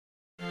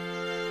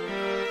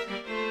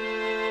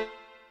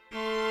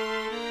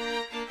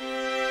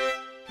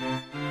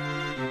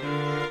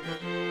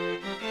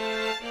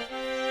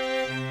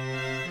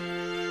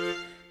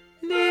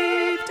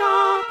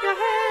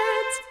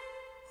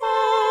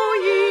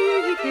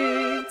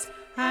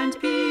and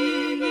be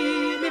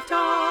ye lift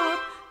up,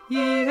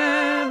 ye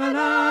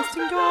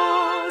everlasting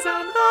doors,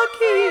 and the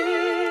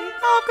King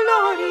of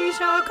glory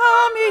shall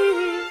come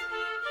in.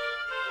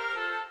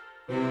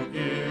 Who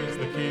is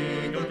the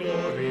King of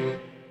glory?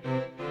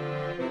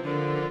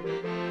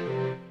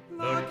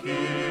 The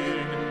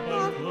King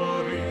of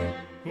glory.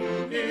 Who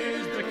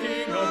is the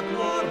King of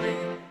glory?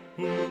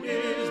 Who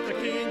is the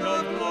King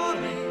of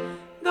glory?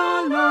 The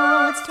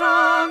Lord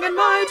strong and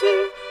mighty,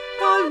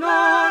 the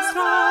Lord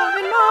strong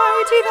and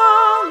mighty, the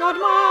Lord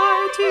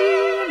mighty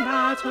in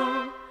battle.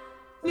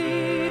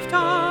 Lift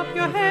up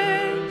your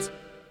heads,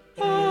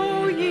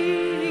 O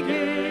ye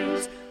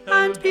gates,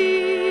 and be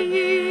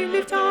ye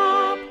lift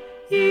up,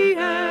 ye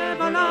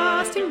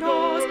everlasting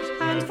doors,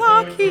 and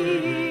the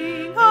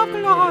King of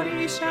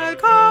glory shall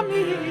come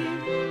in.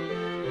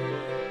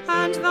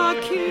 And the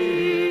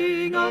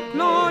King of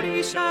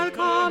glory shall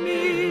come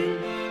in.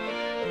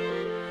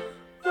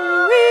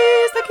 Who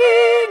is the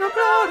King of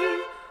glory?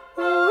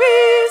 Who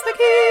is the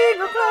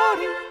King of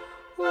glory?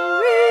 Who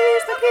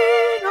is the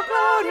King of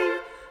glory?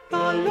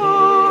 The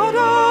Lord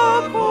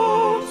of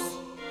hosts.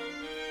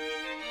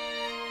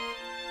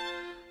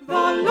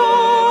 The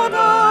Lord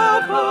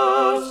of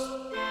hosts.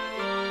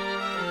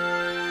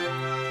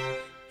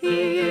 He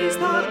is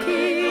the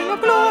King of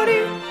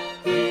glory.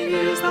 He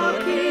is the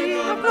King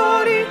of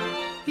glory.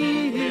 He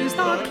is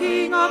the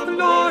King of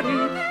glory.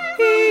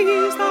 He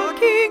is the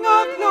King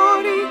of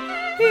glory.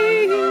 He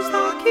is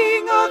the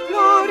King of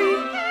glory.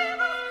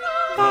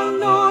 The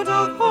Lord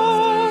of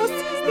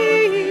hosts. He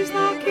is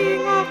the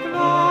King of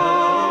glory.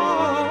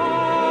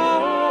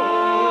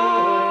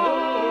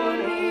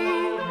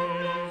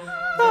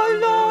 The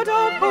Lord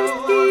of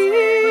hosts. He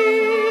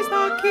is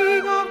the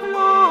King of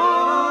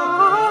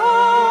glory.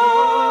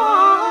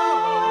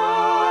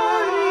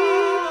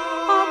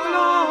 Of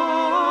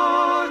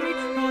glory.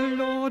 The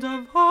Lord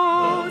of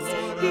hosts.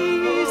 He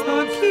is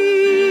the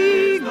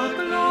King of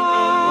glory.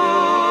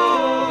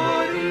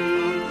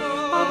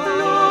 Of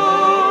glory.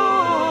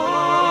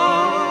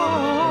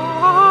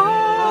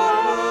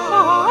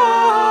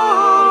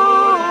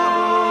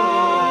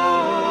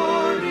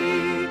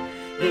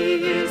 He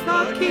is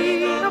the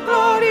King of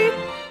glory.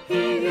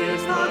 He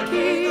is the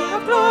King of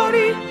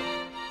glory.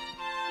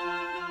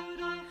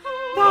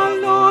 The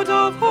Lord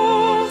of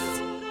hosts.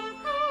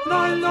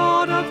 The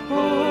Lord of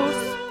hosts.